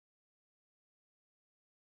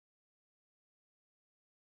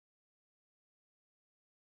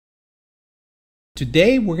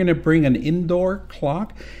Today we're going to bring an indoor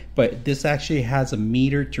clock, but this actually has a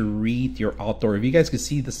meter to read your outdoor. If you guys can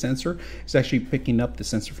see the sensor, it's actually picking up the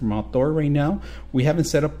sensor from outdoor right now. We haven't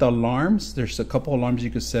set up the alarms. There's a couple alarms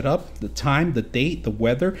you can set up, the time, the date, the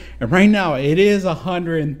weather, and right now it is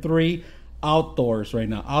 103 outdoors right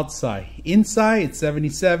now. Outside, inside it's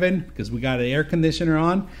 77 because we got an air conditioner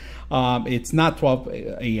on. It's not 12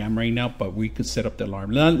 a.m. right now, but we could set up the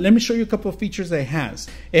alarm. Now, let me show you a couple of features that it has.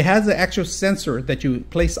 It has the actual sensor that you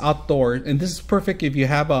place outdoor, and this is perfect if you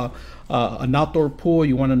have an outdoor pool.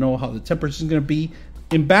 You want to know how the temperature is going to be.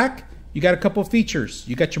 In back, you got a couple of features.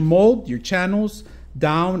 You got your mode, your channels,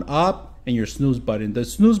 down, up, and your snooze button. The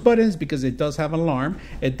snooze button is because it does have an alarm.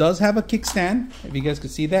 It does have a kickstand. If you guys can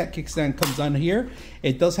see that, kickstand comes on here.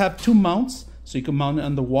 It does have two mounts, so you can mount it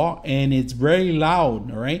on the wall, and it's very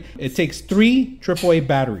loud. All right, it takes 3 AAA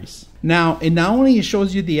batteries. Now, it not only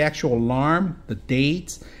shows you the actual alarm, the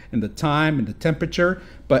dates, and the time, and the temperature,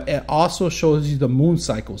 but it also shows you the moon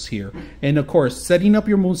cycles here. And of course, setting up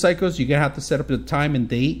your moon cycles, you're gonna have to set up the time and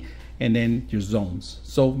date, and then your zones.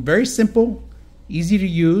 So very simple, easy to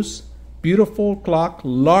use, beautiful clock,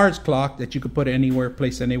 large clock that you could put anywhere,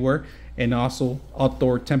 place anywhere, and also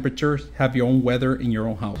outdoor temperatures, have your own weather in your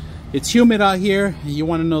own house. It's humid out here and you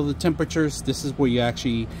want to know the temperatures. This is where you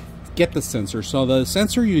actually get the sensor. So the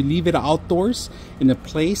sensor, you leave it outdoors in a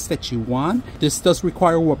place that you want. This does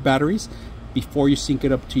require batteries before you sync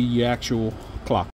it up to your actual clock.